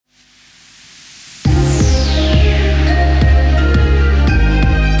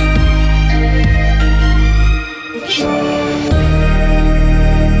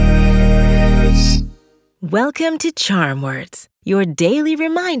Welcome to Charm Words, your daily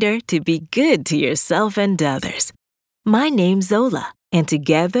reminder to be good to yourself and others. My name's Zola, and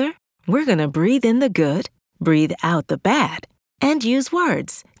together, we're going to breathe in the good, breathe out the bad, and use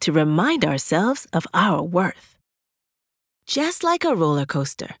words to remind ourselves of our worth. Just like a roller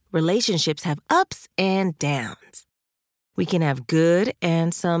coaster, relationships have ups and downs. We can have good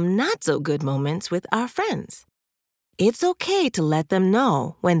and some not-so-good moments with our friends. It's okay to let them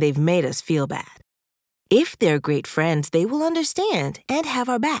know when they've made us feel bad. If they're great friends, they will understand and have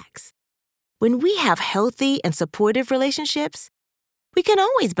our backs. When we have healthy and supportive relationships, we can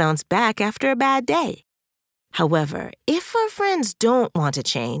always bounce back after a bad day. However, if our friends don't want to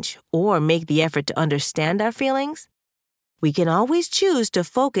change or make the effort to understand our feelings, we can always choose to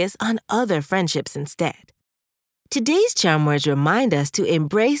focus on other friendships instead. Today's charm words remind us to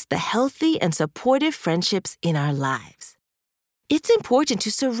embrace the healthy and supportive friendships in our lives. It's important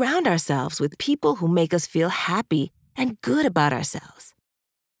to surround ourselves with people who make us feel happy and good about ourselves.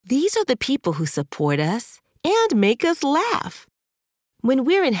 These are the people who support us and make us laugh. When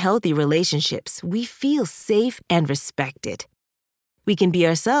we're in healthy relationships, we feel safe and respected. We can be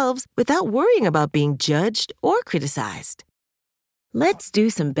ourselves without worrying about being judged or criticized. Let's do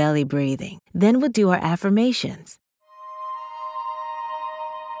some belly breathing. Then we'll do our affirmations.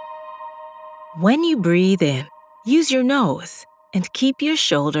 When you breathe in, use your nose and keep your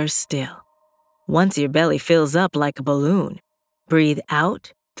shoulders still. Once your belly fills up like a balloon, breathe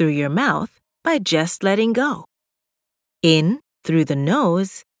out through your mouth by just letting go. In through the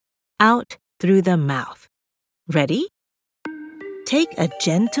nose, out through the mouth. Ready? Take a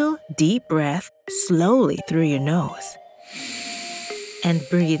gentle, deep breath slowly through your nose and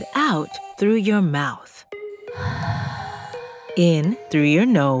breathe out through your mouth. In through your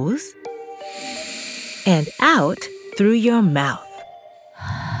nose and out through your mouth.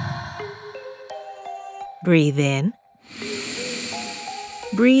 Breathe in.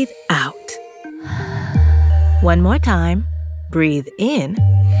 Breathe out. One more time. Breathe in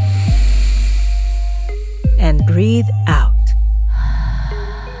and breathe out.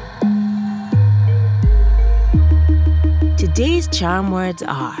 Today's charm words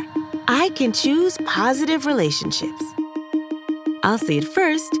are, I can choose positive relationships. I'll say it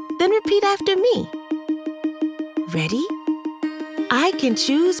first, then repeat after me. Ready? I can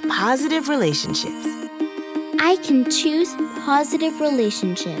choose positive relationships. I can choose positive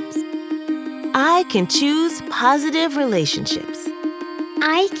relationships. I can choose positive relationships.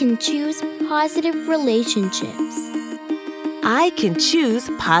 I can choose positive relationships. I can choose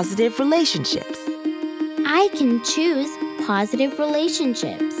positive relationships. I can choose positive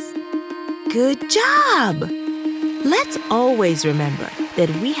relationships. Good job! Let's always remember that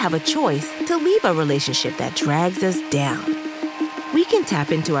we have a choice to leave a relationship that drags us down. We can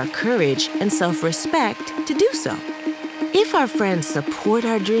tap into our courage and self-respect to do so. If our friends support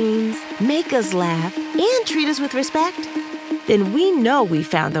our dreams, make us laugh, and treat us with respect, then we know we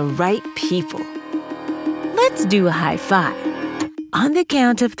found the right people. Let's do a high five. On the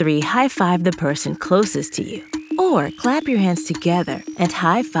count of 3, high five the person closest to you. Or clap your hands together and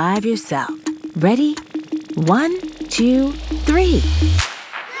high five yourself. Ready? 1, 2, 3.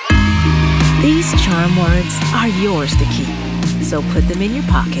 These charm words are yours to keep. So put them in your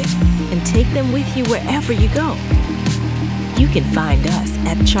pocket and take them with you wherever you go. You can find us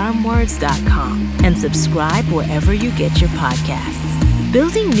at charmwords.com and subscribe wherever you get your podcasts.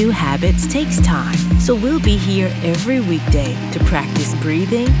 Building new habits takes time, so we'll be here every weekday to practice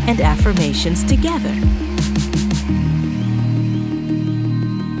breathing and affirmations together.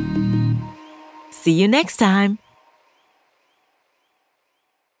 See you next time.